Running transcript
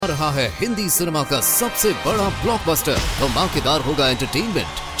रहा है हिंदी सिनेमा का सबसे बड़ा ब्लॉकबस्टर। धमाकेदार होगा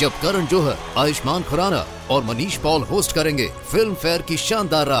एंटरटेनमेंट जब करण जौहर, आयुष्मान खुराना और मनीष पॉल होस्ट करेंगे फिल्म फेयर की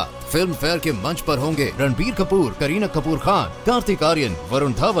शानदार रात। फिल्म फेयर के मंच पर होंगे रणबीर कपूर, करीना कपूर खान, कार्तिक आर्यन,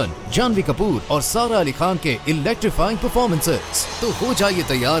 वरुण धवन, जानवी कपूर और सारा अली खान के इलेक्ट्रीफाइंग परफॉर्मेंसेस। तो हो जाइए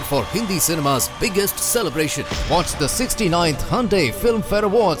तैयार for Hindi cinema's biggest celebration. Watch the 69th Hyundai Film Fair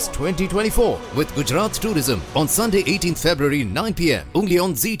Awards 2024 with Gujarat Tourism on Sunday 18th February 9 p.m. only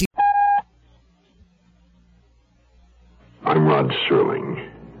on ZT. I'm Rod Serling.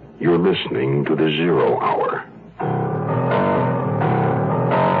 You're listening to The Zero Hour.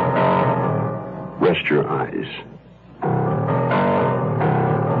 Rest your eyes.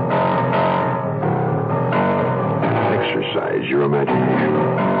 Exercise your imagination.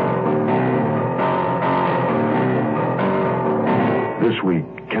 This week,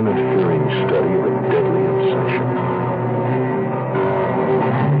 Kenneth Fearing's study of a deadly obsession.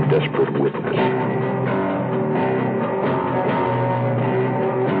 Desperate Witness.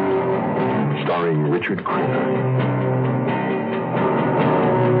 Starring Richard Crenna.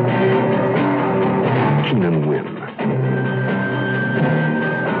 Keenan Wynn.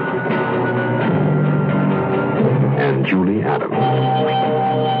 And Julie Adams.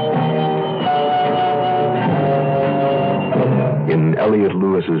 In Elliot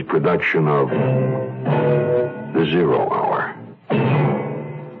Lewis's production of The Zero Hour.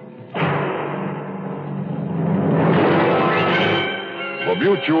 The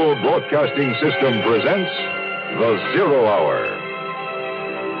Mutual Broadcasting System presents The Zero Hour.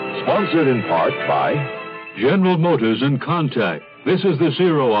 Sponsored in part by General Motors and Contact. This is The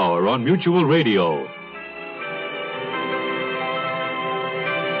Zero Hour on Mutual Radio.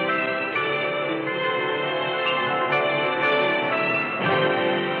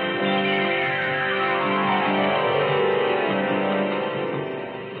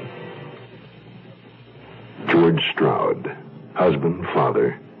 George Stroud, husband,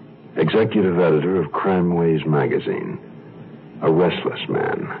 father, executive editor of Crime Ways magazine. A restless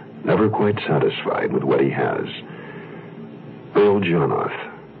man, never quite satisfied with what he has. Earl Jonoff,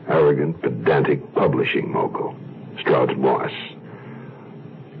 arrogant, pedantic publishing mogul, Stroud's boss.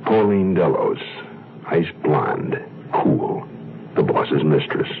 Pauline Delos, ice blonde, cool, the boss's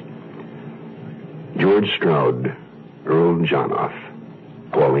mistress. George Stroud, Earl Jonoff,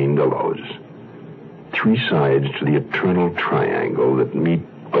 Pauline Delos. Three sides to the eternal triangle that meet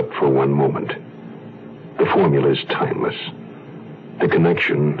but for one moment. The formula is timeless. The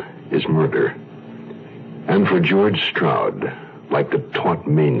connection is murder. And for George Stroud, like the taut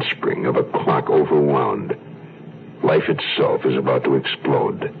mainspring of a clock overwound, life itself is about to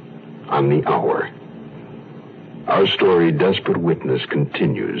explode on the hour. Our story, Desperate Witness,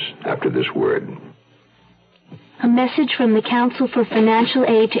 continues after this word. A message from the Council for Financial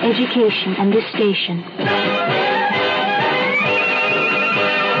Aid to Education and this station.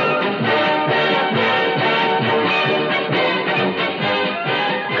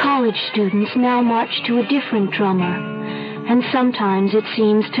 College students now march to a different drummer, and sometimes it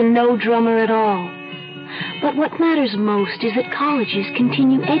seems to no drummer at all. But what matters most is that colleges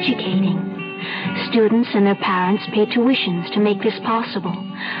continue educating. Students and their parents pay tuitions to make this possible,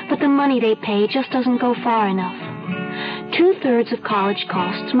 but the money they pay just doesn't go far enough. 2/3 of college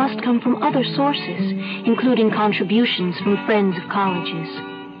costs must come from other sources, including contributions from friends of colleges.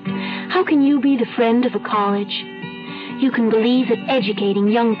 How can you be the friend of a college? You can believe that educating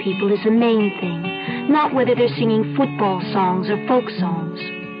young people is the main thing, not whether they're singing football songs or folk songs.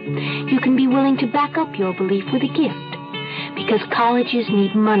 You can be willing to back up your belief with a gift, because colleges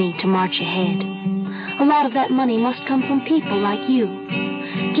need money to march ahead. A lot of that money must come from people like you.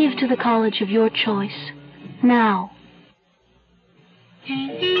 Give to the college of your choice, now.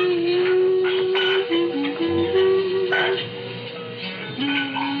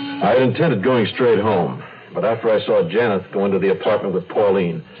 I had intended going straight home, but after I saw Janet go into the apartment with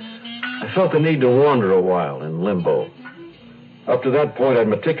Pauline, I felt the need to wander a while in limbo. Up to that point, I'd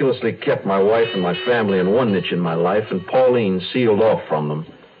meticulously kept my wife and my family in one niche in my life and Pauline sealed off from them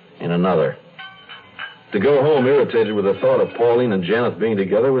in another. To go home irritated with the thought of Pauline and Janet being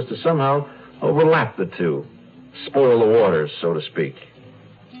together was to somehow overlap the two, spoil the waters, so to speak.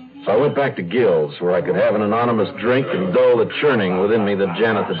 So I went back to Gill's, where I could have an anonymous drink and dull the churning within me that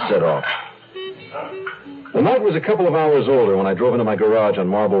Janet had set off. The night was a couple of hours older when I drove into my garage on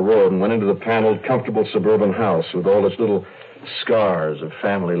Marble Road and went into the paneled, comfortable suburban house with all its little scars of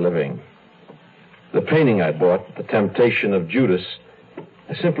family living. The painting I bought, The Temptation of Judas,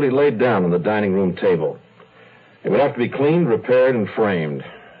 I simply laid down on the dining room table. It would have to be cleaned, repaired, and framed.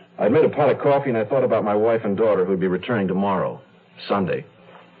 I'd made a pot of coffee, and I thought about my wife and daughter who'd be returning tomorrow, Sunday.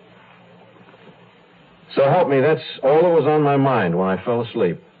 So help me, that's all that was on my mind when I fell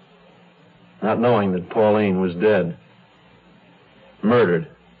asleep. Not knowing that Pauline was dead. Murdered.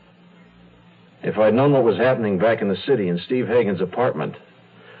 If I'd known what was happening back in the city in Steve Hagen's apartment,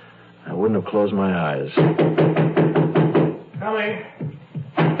 I wouldn't have closed my eyes. Coming.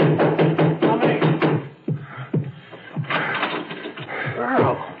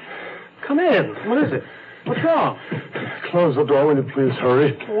 Earl, come in. What is it? What's wrong? Close the door, will you please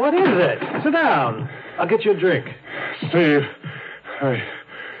hurry? What is it? Sit down. I'll get you a drink. Steve,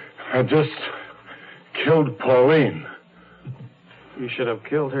 I just killed Pauline. You should have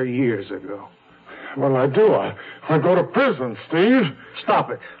killed her years ago. Well, I do. I go to prison, Steve. Stop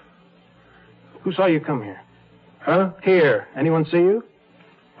it. Who saw you come here? Huh? Here. Anyone see you?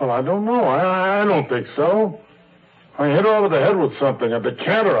 Well, I don't know. I don't think so. I hit her over the head with something. A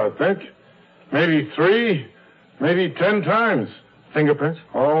decanter, I think. Maybe 3, maybe 10 times. Fingerprints?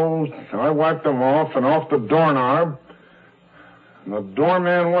 Oh, I wiped them off and off the doorknob. And the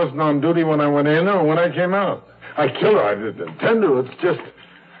doorman wasn't on duty when I went in or when I came out. I killed her. I didn't intend to. It's just,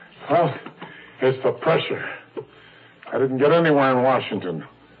 well, it's the pressure. I didn't get anywhere in Washington.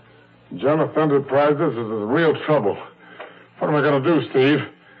 Jonathan Enterprises is in real trouble. What am I going to do, Steve?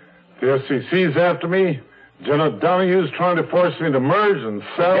 The SEC's after me. Jenna Donahue's trying to force me to merge and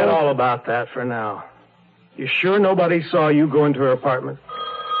sell. Forget all about that for now. You sure nobody saw you go into her apartment?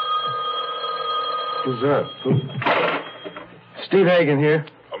 Who's that? Steve Hagen here.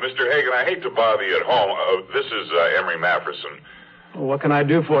 Mr. Hagen, I hate to bother you at home. This is Emery Mafferson. Well, what can I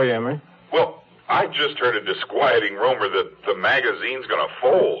do for you, Emery? Well, I just heard a disquieting rumor that the magazine's going to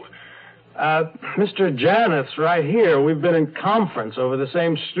fold. Mr. Janeth's right here. We've been in conference over the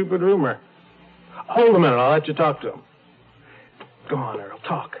same stupid rumor. Hold a minute. I'll let you talk to him. Go on, Earl.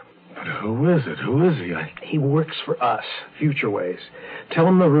 Talk. But who is it? Who is he? He works for us, Future Ways. Tell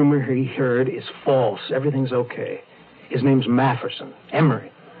him the rumor he heard is false. Everything's okay. His name's Mafferson.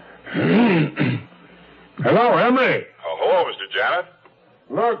 Emery. Hello, Emery. Oh, hello, Mr. Janeth.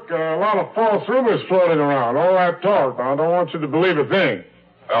 Look, a lot of false rumors floating around. All that talk. I don't want you to believe a thing.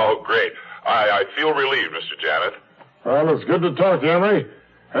 Oh, great. I feel relieved, Mr. Janeth. Well, it's good to talk to you, Emery.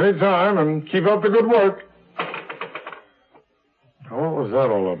 Anytime, and keep up the good work. What was that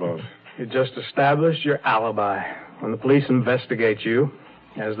all about? You just established your alibi. When the police investigate you,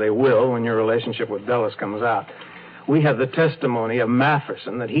 as they will when your relationship with Dulles comes out, we have the testimony of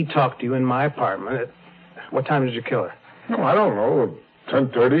Mafferson that he talked to you in my apartment at... What time did you kill her? No, I don't know.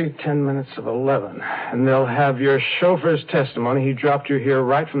 10:30? 10 minutes of 11. And they'll have your chauffeur's testimony. He dropped you here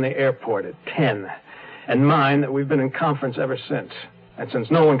right from the airport at 10. And mine that we've been in conference ever since. And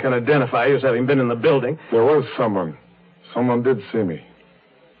since no one can identify you as having been in the building... There was someone. Someone did see me.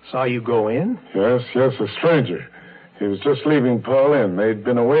 Saw you go in? Yes, a stranger. He was just leaving Pauline. They'd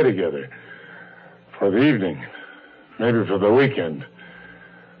been away together. For the evening. Maybe for the weekend.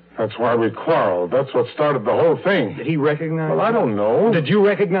 That's why we quarreled. That's what started the whole thing. Did he recognize Well, you? I don't know. Did you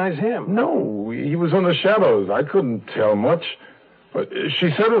recognize him? No, he was in the shadows. I couldn't tell much. But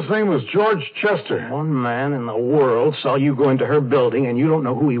she said his name was George Chester. One man in the world saw you go into her building and you don't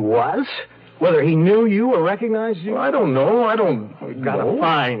know who he was? Whether he knew you or recognized you? Well, I don't know. We've got to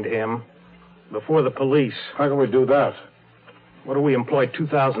find him before the police. How can we do that? What do we employ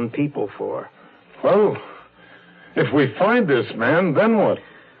 2,000 people for? Well, if we find this man, then what?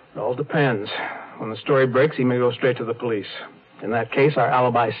 It all depends. When the story breaks, he may go straight to the police. In that case, our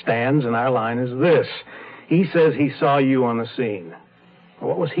alibi stands, and our line is this. He says he saw you on the scene. Well,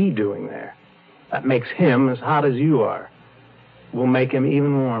 what was he doing there? That makes him as hot as you are. We'll make him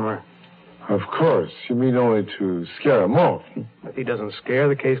even warmer. Of course. You mean only to scare him off. If he doesn't scare,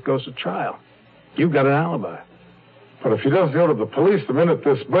 the case goes to trial. You've got an alibi. But if he doesn't go to the police the minute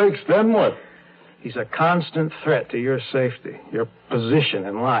this breaks, then what? He's a constant threat to your safety, your position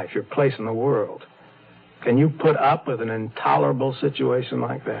in life, your place in the world. Can you put up with an intolerable situation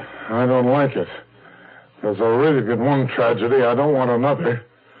like that? I don't like it. There's already been one tragedy. I don't want another.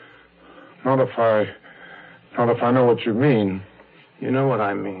 Not if I know what you mean. You know what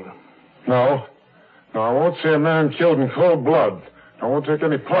I mean. No, I won't see a man killed in cold blood. I won't take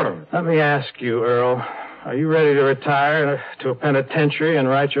any part of it. Let me ask you, Earl, are you ready to retire to a penitentiary and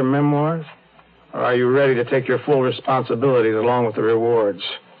write your memoirs? Or are you ready to take your full responsibilities along with the rewards?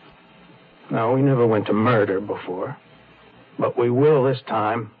 No, we never went to murder before. But we will this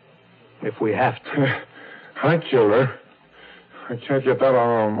time, if we have to. I killed her. I can't get that out of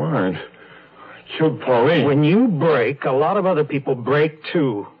our mind. I killed Pauline. When you break, a lot of other people break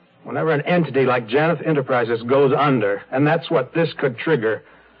too. Whenever an entity like Janeth Enterprises goes under, and that's what this could trigger,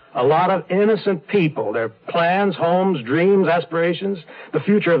 a lot of innocent people, their plans, homes, dreams, aspirations, the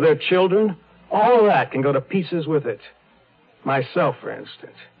future of their children, All of that can go to pieces with it. Myself, for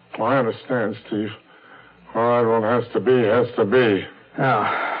instance. Well, I understand, Steve. All right, what has to be, has to be.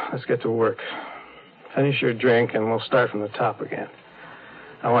 Now, let's get to work. Finish your drink, and we'll start from the top again.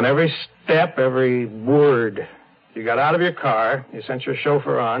 I want every step, every word. You got out of your car. You sent your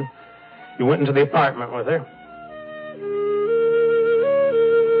chauffeur on. You went into the apartment with her.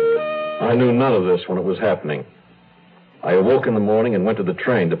 I knew none of this when it was happening. I awoke in the morning and went to the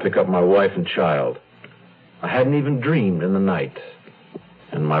train to pick up my wife and child. I hadn't even dreamed in the night,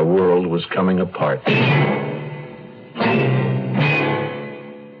 and my world was coming apart.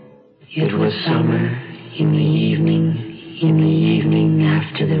 It was summer in the evening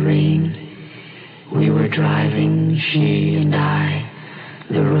after the rain. We were driving, she and I.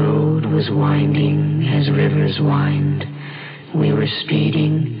 The road was winding as rivers wind. We were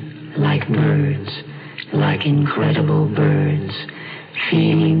speeding like birds, like incredible birds,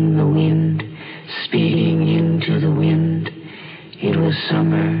 feeling the wind, speeding into the wind. It was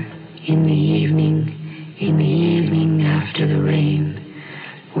summer in the evening after the rain.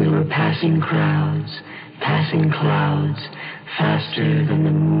 We were passing clouds, faster than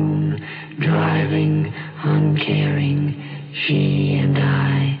the moon, driving, uncaring, she and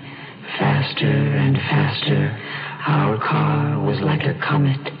I, faster and faster. Our car was like a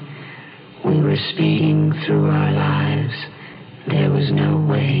comet. We were speeding through our lives. There was no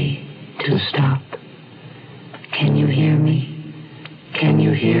way to stop. Can you hear me? Can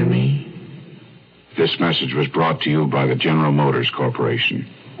you hear me? This message was brought to you by the General Motors Corporation.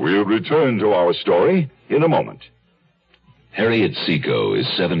 We'll return to our story in a moment. Harriet Seco is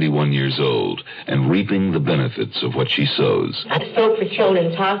 71 years old and reaping the benefits of what she sows. I sew for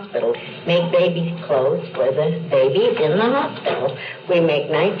Children's Hospital, make babies' clothes for the babies in the hospital. We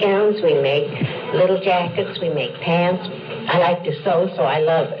make nightgowns, we make little jackets, we make pants. I like to sew, so I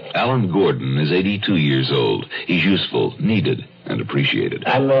love it. Alan Gordon is 82 years old. He's useful, needed, and appreciated.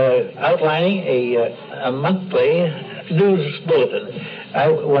 I'm outlining a monthly news bulletin. I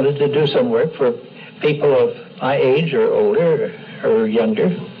wanted to do some work for people of my age or older or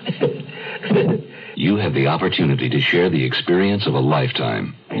younger. You have the opportunity to share the experience of a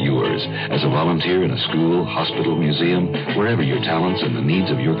lifetime. Yours, as a volunteer in a school, hospital, museum, wherever your talents and the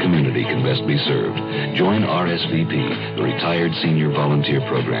needs of your community can best be served. Join RSVP, the Retired Senior Volunteer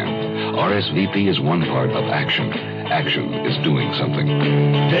Program. RSVP is one part of action. Action is doing something.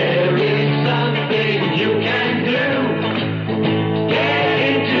 There is something you can do. Get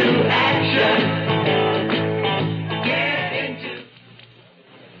into action.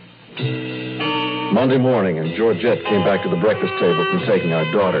 Monday morning, and Georgette came back to the breakfast table from taking our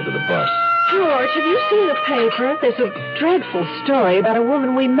daughter to the bus. George, have you seen the paper? There's a dreadful story about a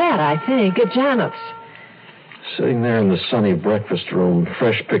woman we met, I think, at Janet's. Sitting there in the sunny breakfast room,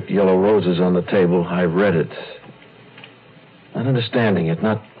 fresh-picked yellow roses on the table, I read it. Not understanding it,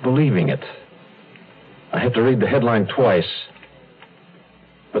 not believing it. I had to read the headline twice.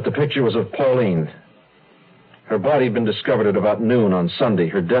 But the picture was of Pauline. Her body had been discovered at about noon on Sunday.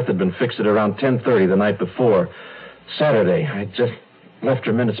 Her death had been fixed at around 10:30 the night before. Saturday. I just left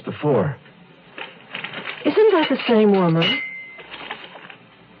her minutes before. Isn't that the same woman?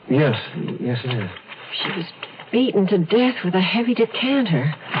 Yes it is. She was beaten to death with a heavy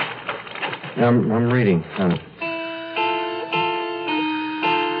decanter. I'm reading.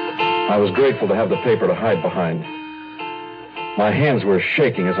 I was grateful to have the paper to hide behind. My hands were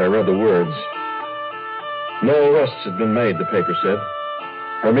shaking as I read the words. No arrests had been made, the paper said.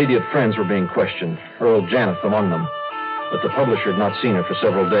 Her immediate friends were being questioned, Earl Janeth among them. But the publisher had not seen her for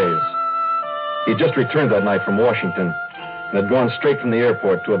several days. He'd just returned that night from Washington and had gone straight from the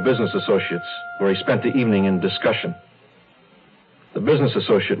airport to a business associate's where he spent the evening in discussion. The business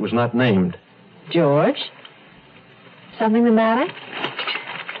associate was not named. George? Something the matter?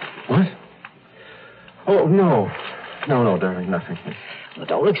 What? Oh, no. No, darling, nothing. Well,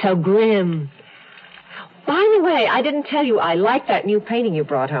 don't look so grim. By the way, I didn't tell you I like that new painting you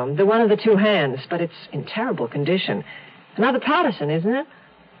brought home, the one of the two hands, but it's in terrible condition. Another Patterson, isn't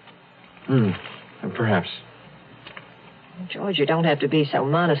it? Perhaps. George, you don't have to be so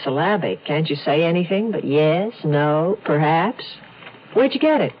monosyllabic. Can't you say anything but yes, no, perhaps? Where'd you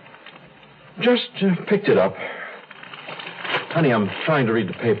get it? Just picked it up. Honey, I'm trying to read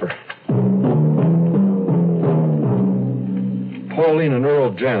the paper. Pauline and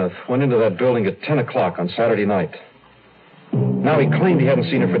Earl Janeth went into that building at 10 o'clock on Saturday night. Now he claimed he hadn't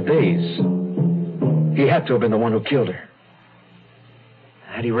seen her for days. He had to have been the one who killed her.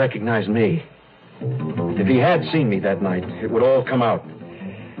 Had he recognized me? If he had seen me that night, it would all come out.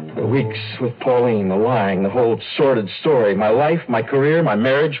 The weeks with Pauline, the lying, the whole sordid story. My life, my career, my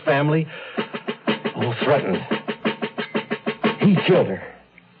marriage, family. Oh, threatened. He killed her.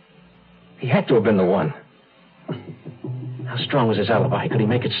 He had to have been the one. How strong was his alibi? Could he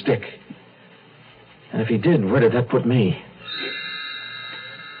make it stick? And if he did, where did that put me?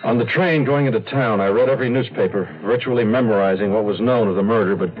 On the train going into town, I read every newspaper, virtually memorizing what was known of the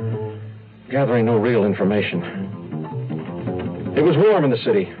murder, but gathering no real information. It was warm in the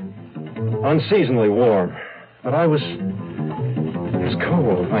city. Unseasonably warm. But I was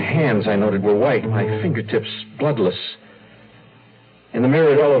cold. My hands, I noted, were white, my fingertips bloodless. In the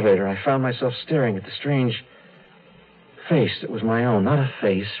mirrored elevator, I found myself staring at the strange face that was my own. Not a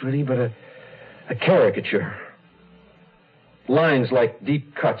face, really, but a caricature. Lines like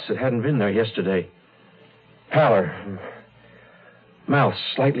deep cuts that hadn't been there yesterday. Pallor. Mouth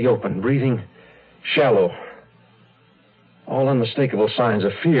slightly open, breathing shallow. All unmistakable signs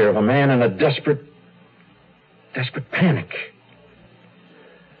of fear of a man in a desperate panic.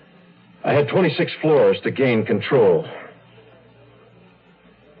 I had 26 floors to gain control.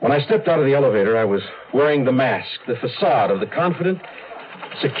 When I stepped out of the elevator, I was wearing the mask, the facade of the confident,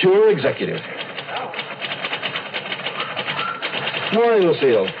 secure executive. Morning,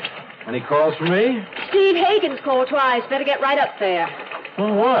 Lucille. Any calls from me? Steve Hagen's called twice. Better get right up there.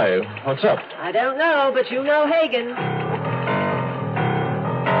 Well, why? What's up? I don't know, but you know Hagen.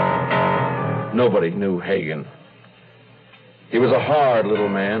 Nobody knew Hagen. He was a hard little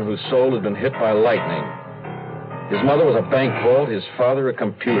man whose soul had been hit by lightning. His mother was a bank vault, his father a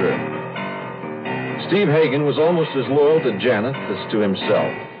computer. Steve Hagen was almost as loyal to Janet as to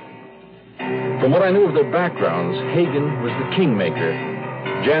himself. From what I knew of their backgrounds, Hagen was the kingmaker,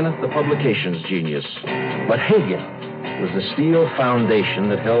 Janet the publications genius. But Hagen was the steel foundation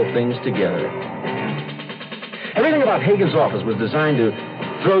that held things together. Everything about Hagen's office was designed to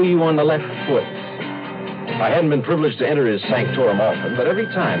throw you on the left foot. I hadn't been privileged to enter his sanctorum often, but every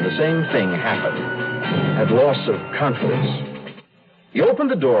time the same thing happened. Had loss of confidence. You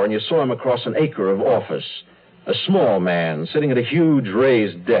opened the door and you saw him across an acre of office. A small man sitting at a huge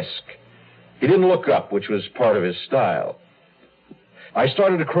raised desk. He didn't look up, which was part of his style. I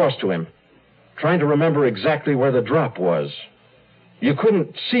started across to him, trying to remember exactly where the drop was. You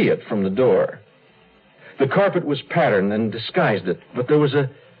couldn't see it from the door. The carpet was patterned and disguised it, but there was a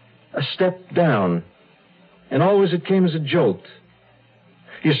step down, and always it came as a jolt.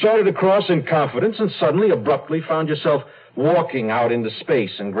 You started across in confidence and suddenly, abruptly, found yourself walking out into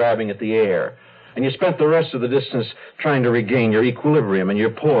space and grabbing at the air. And you spent the rest of the distance trying to regain your equilibrium and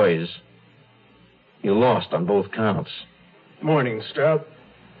your poise. You lost on both counts. Morning, Strout.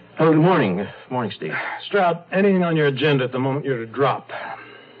 Oh, good morning. Morning, Steve. Strout, anything on your agenda at the moment you're to drop?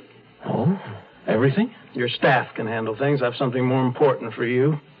 Oh, everything? Your staff can handle things. I have something more important for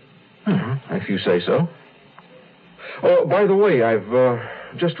you. Mm-hmm. If you say so. Oh, by the way, I've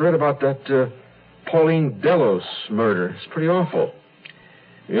just read about that Pauline Delos murder. It's pretty awful.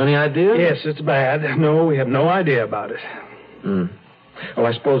 You any idea? Yes, it's bad. No, we have no idea about it. Well,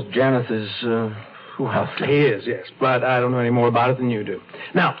 I suppose Janeth is, well... He is, yes, but I don't know any more about it than you do.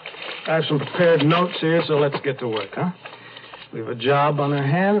 Now, I have some prepared notes here, so let's get to work, huh? We have a job on our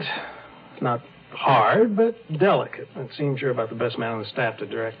hands. Not hard, but delicate. It seems you're about the best man on the staff to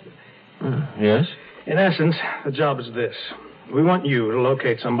direct it. Yes? In essence, the job is this. We want you to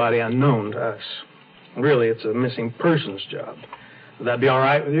locate somebody unknown to us. Really, it's a missing persons job. Would that be all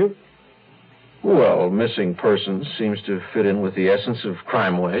right with you? Well, missing persons seems to fit in with the essence of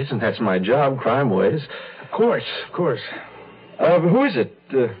Crime Ways, and that's my job, Crime Ways. Of course, of course. Who is it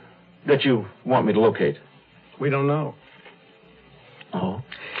that you want me to locate? We don't know. Oh?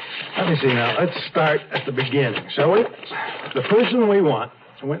 Let me see now. Let's start at the beginning, shall we? The person we want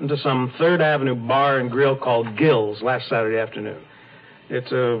went into some 3rd Avenue bar and grill called Gill's last Saturday afternoon.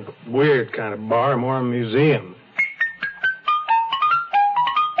 It's a weird kind of bar, more a museum.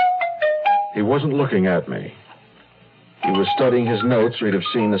 He wasn't looking at me. He was studying his notes, or he'd have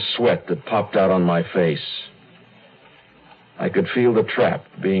seen the sweat that popped out on my face. I could feel the trap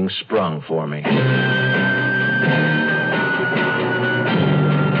being sprung for me.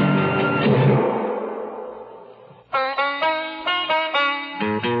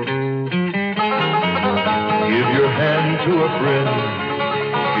 To a friend,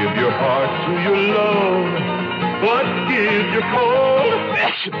 give your heart to your love, but give your cold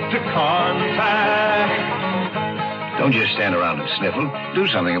affection to contact. Don't just stand around and sniffle. Do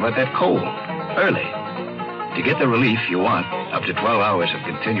something about that cold, early. To get the relief you want, up to 12 hours of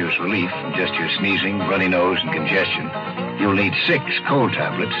continuous relief from just your sneezing, runny nose, and congestion, you'll need 6 cold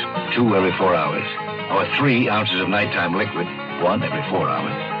tablets, 2 every 4 hours, or 3 ounces of nighttime liquid, 1 every 4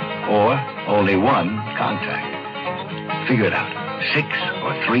 hours, or only 1 contact. Figure it out. 6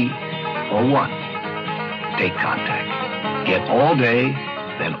 or 3 or 1. take Contact. Get all day,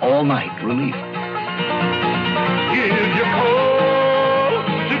 then all night relief. Give your cold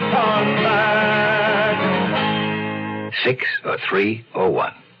to Contact. 6 or 3 or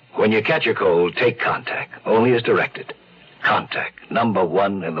 1. When you catch a cold, take Contact, only as directed. Contact,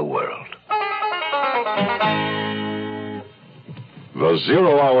 #1 in the world. The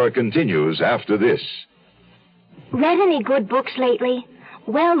Zero Hour continues after this. Read any good books lately?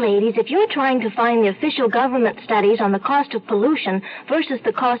 Well, ladies, if you're trying to find the official government studies on the cost of pollution versus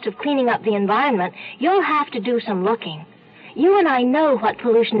the cost of cleaning up the environment, you'll have to do some looking. You and I know what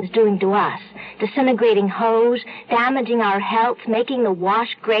pollution is doing to us. Disintegrating hose, damaging our health, making the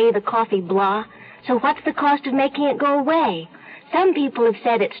wash gray, the coffee blah. So what's the cost of making it go away? Some people have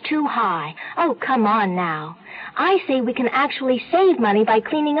said it's too high. Oh, come on now. I say we can actually save money by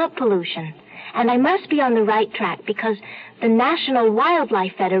cleaning up pollution. And I must be on the right track because the National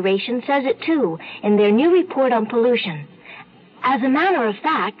Wildlife Federation says it too in their new report on pollution. As a matter of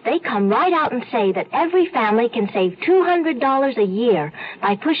fact, they come right out and say that every family can save $200 a year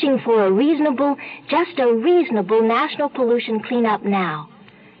by pushing for a reasonable national pollution cleanup now.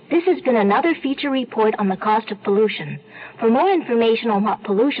 This has been another feature report on the cost of pollution. For more information on what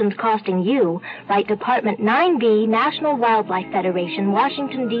pollution's costing you, write Department 9B, National Wildlife Federation,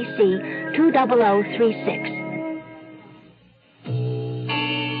 Washington, D.C., 20036.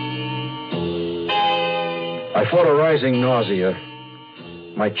 I fought a rising nausea.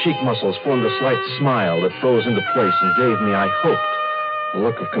 My cheek muscles formed a slight smile that froze into place and gave me, I hoped, a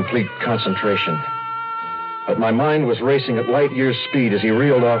look of complete concentration. But my mind was racing at light years' speed as he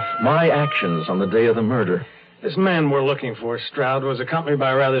reeled off my actions on the day of the murder. This man we're looking for, Stroud, was accompanied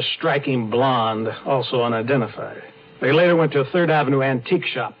by a rather striking blonde, also unidentified. They later went to a 3rd Avenue antique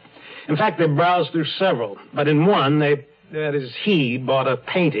shop. In fact, they browsed through several, but in one, he bought a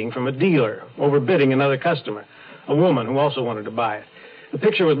painting from a dealer, overbidding another customer, a woman who also wanted to buy it. The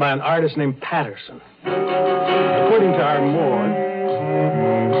picture was by an artist named Patterson. According to our morgue,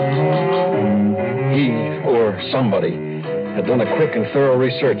 he, or somebody, had done a quick and thorough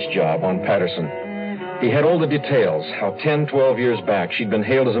research job on Patterson. He had all the details, how 10, 12 years back she'd been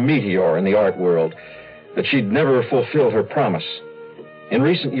hailed as a meteor in the art world, that she'd never fulfilled her promise. In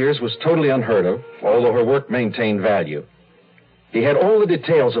recent years was totally unheard of, although her work maintained value. He had all the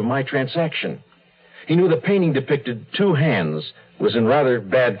details of my transaction. He knew the painting depicted 2 hands, was in rather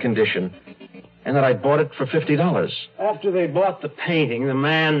bad condition, and that I'd bought it for $50. After they bought the painting, the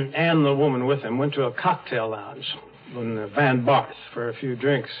man and the woman with him went to a cocktail lounge in Van Barth for a few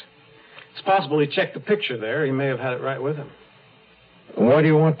drinks. It's possible he checked the picture there. He may have had it right with him. Why do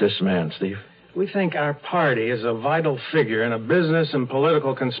you want this man, Steve? We think our party is a vital figure in a business and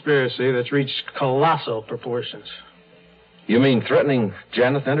political conspiracy that's reached colossal proportions. You mean threatening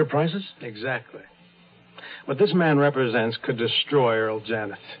Janeth Enterprises? Exactly. What this man represents could destroy Earl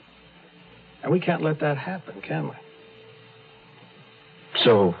Janeth. And we can't let that happen, can we?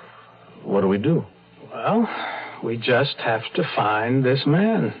 So, what do we do? Well, we just have to find this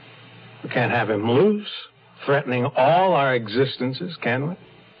man. We can't have him loose, threatening all our existences, can we?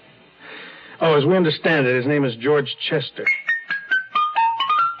 Oh, as we understand it, his name is George Chester.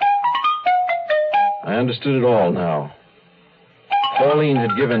 I understood it all now. Pauline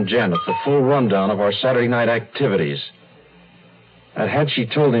had given Janeth a full rundown of our Saturday night activities. And had she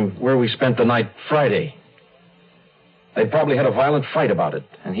told him where we spent the night Friday, they'd probably had a violent fight about it,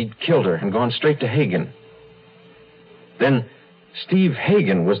 and he'd killed her and gone straight to Hagen. Then Steve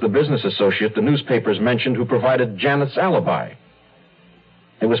Hagen was the business associate the newspapers mentioned who provided Janeth's alibi.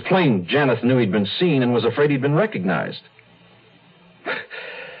 It was plain Janeth knew he'd been seen and was afraid he'd been recognized.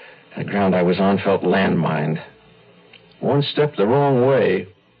 The ground I was on felt landmined. One step the wrong way.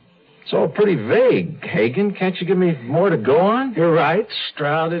 It's all pretty vague, Hagen. Can't you give me more to go on? You're right,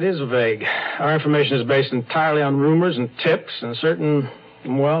 Stroud. It is vague. Our information is based entirely on rumors and tips and certain,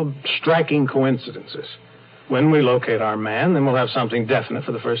 striking coincidences. When we locate our man, then we'll have something definite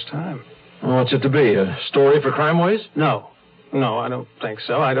for the first time. What's it to be? A story for Crime Ways? No, I don't think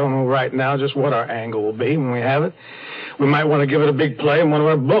so. I don't know right now just what our angle will be when we have it. We might want to give it a big play in one of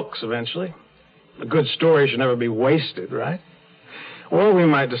our books eventually. A good story should never be wasted, right? Or we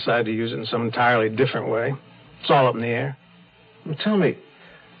might decide to use it in some entirely different way. It's all up in the air. Well, tell me,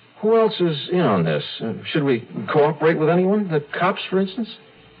 who else is in on this? Should we cooperate with anyone? The cops, for instance?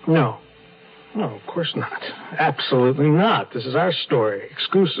 No, of course not. Absolutely not. This is our story,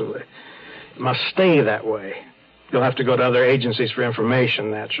 exclusively. It must stay that way. You'll have to go to other agencies for information,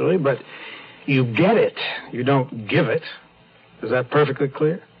 naturally, but you get it. You don't give it. Is that perfectly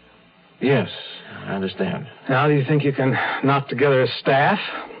clear? Yes, I understand. Now, do you think you can knock together a staff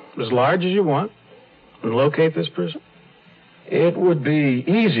as large as you want? and locate this person? It would be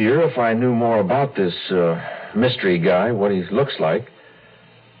easier if I knew more about this mystery guy, what he looks like.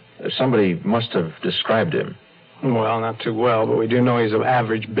 Somebody must have described him. Well, not too well, but we do know he's of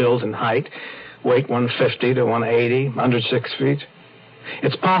average build and height. Weight 150 to 180, under 6 feet.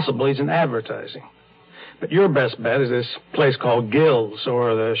 It's possible he's in advertising. But your best bet is this place called Gill's,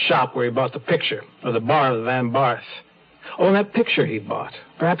 or the shop where he bought the picture, or the bar of Van Barth. Oh, and that picture he bought.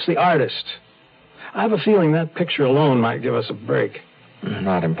 Perhaps the artist. I have a feeling that picture alone might give us a break.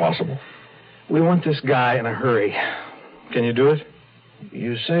 Not impossible. We want this guy in a hurry. Can you do it?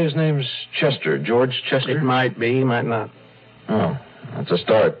 You say his name's Chester, George Chester? It might be, he might not. Oh, that's a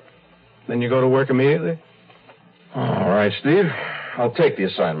start. Then you go to work immediately? All right, Steve. I'll take the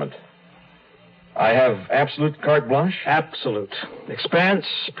assignment. I have absolute carte blanche? Absolute. Expense,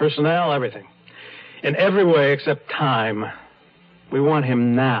 personnel, everything. In every way except time. We want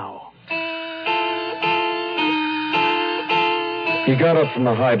him now. He got up from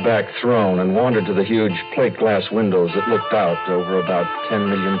the high-back throne and wandered to the huge plate glass windows that looked out over about 10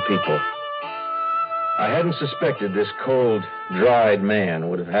 million people. I hadn't suspected this cold, dried man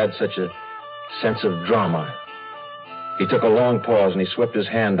would have had such a sense of drama. He took a long pause and he swept his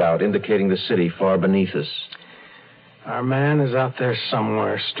hand out, indicating the city far beneath us. Our man is out there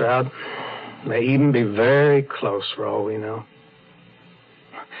somewhere, Stroud. May even be very close for all we know.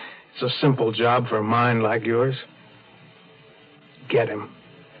 It's a simple job for a mind like yours. Get him.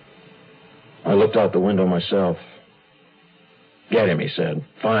 I looked out the window myself. Get him, he said.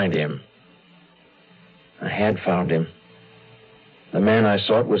 Find him. I had found him. The man I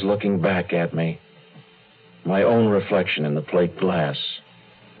sought was looking back at me. My own reflection in the plate glass.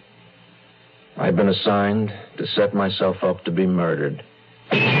 I'd been assigned to set myself up to be murdered.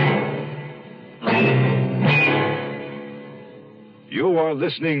 You are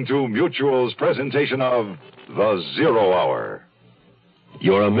listening to Mutual's presentation of The Zero Hour.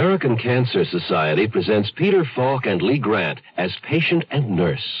 Your American Cancer Society presents Peter Falk and Lee Grant as patient and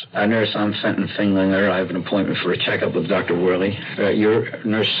nurse. Nurse, I'm Fenton Finglinger. I have an appointment for a checkup with Dr. Worley. You're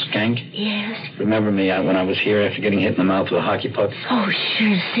Nurse Skank? Yes. Remember me when I was here after getting hit in the mouth with a hockey puck? Oh,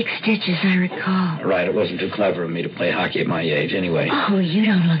 sure. 6 stitches, I recall. Right. It wasn't too clever of me to play hockey at my age anyway. Oh, you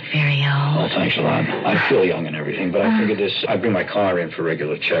don't look very old. Oh, thanks a lot. I feel young and everything, but I figured I bring my car in for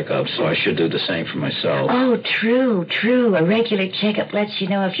regular checkups, so I should do the same for myself. Oh, true. A regular checkup lets you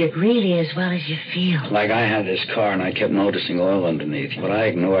know if you're really as well as you feel. Like I had this car and I kept noticing oil underneath, but I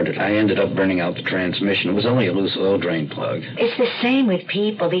ignored it. I ended up burning out the transmission. It was only a loose oil drain plug. It's the same with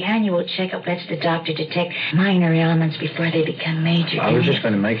people. The annual checkup lets the doctor detect minor ailments before they become major. I was just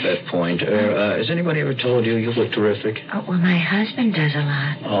going to make that point. Has anybody ever told you look terrific? Oh, well, my husband does a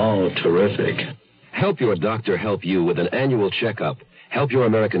lot. Oh, terrific. Help your doctor help you with an annual checkup. Help your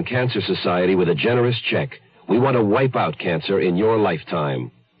American Cancer Society with a generous check. We want to wipe out cancer in your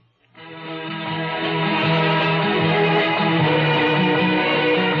lifetime.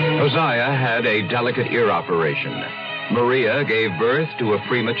 Hosea had a delicate ear operation. Maria gave birth to a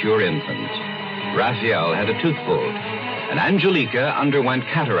premature infant. Raphael had a tooth pulled. And Angelica underwent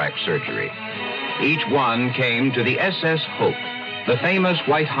cataract surgery. Each one came to the SS Hope, the famous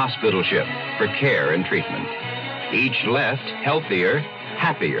white hospital ship, for care and treatment. Each left healthier,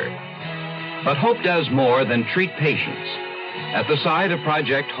 happier. But Hope does more than treat patients. At the side of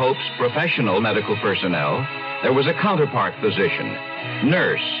Project Hope's professional medical personnel, there was a counterpart position,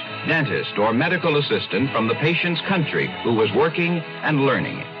 nurse, dentist, or medical assistant from the patient's country who was working and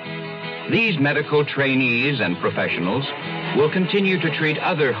learning. These medical trainees and professionals will continue to treat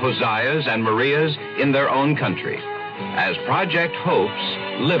other Hoseas and Marias in their own country as Project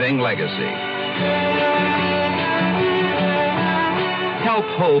Hope's living legacy. Help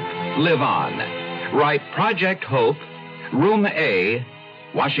Hope live on. Write Project Hope, Room A,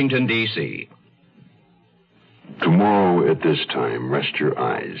 Washington, D.C. Tomorrow at this time, rest your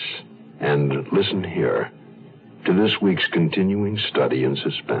eyes and listen here to this week's continuing study in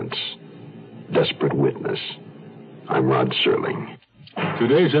suspense, Desperate Witness. I'm Rod Serling.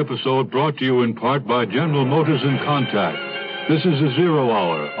 Today's episode brought to you in part by General Motors and Contact. This is The Zero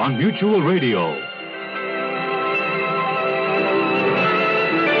Hour on Mutual Radio.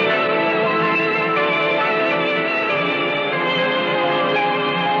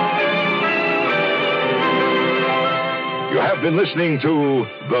 You have been listening to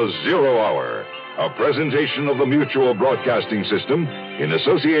The Zero Hour, a presentation of the Mutual Broadcasting System in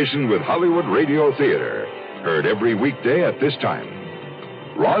association with Hollywood Radio Theater. Heard every weekday at this time.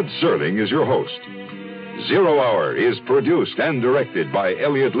 Rod Serling is your host. Zero Hour is produced and directed by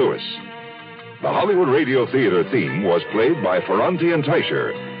Elliott Lewis. The Hollywood Radio Theater theme was played by Ferranti and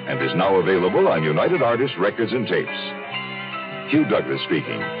Teicher and is now available on United Artists Records and Tapes. Hugh Douglas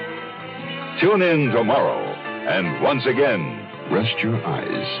speaking. Tune in tomorrow, and once again, rest your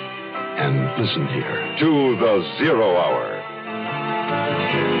eyes and listen here to the Zero Hour.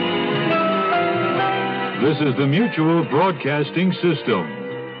 This is the Mutual Broadcasting System.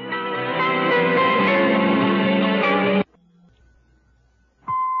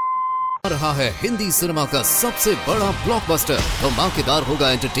 रहा है Hindi cinema का सबसे बड़ा blockbuster. धमाकेदार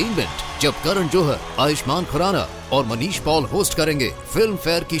होगा entertainment जब करण जौहर, आयुष्मान खुराना और Manish Paul host करेंगे फिल्म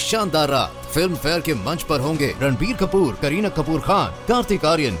फेयर की शानदार रात। फिल्म फेयर के मंच पर होंगे रणबीर कपूर, करीना कपूर खान, कार्तिक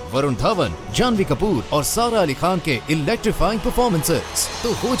आर्यन, वरुण धवन, जानवी कपूर और सारा अली खान के इलेक्ट्रीफाइंग परफॉर्मेंसेस।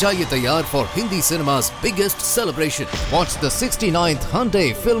 तो हो जाइए तैयार for Hindi cinema's biggest celebration. Watch the 69th Hyundai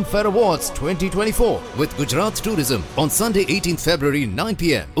Film Fair Awards 2024 with Gujarat Tourism on Sunday 18th February 9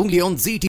 p.m. only on ZT.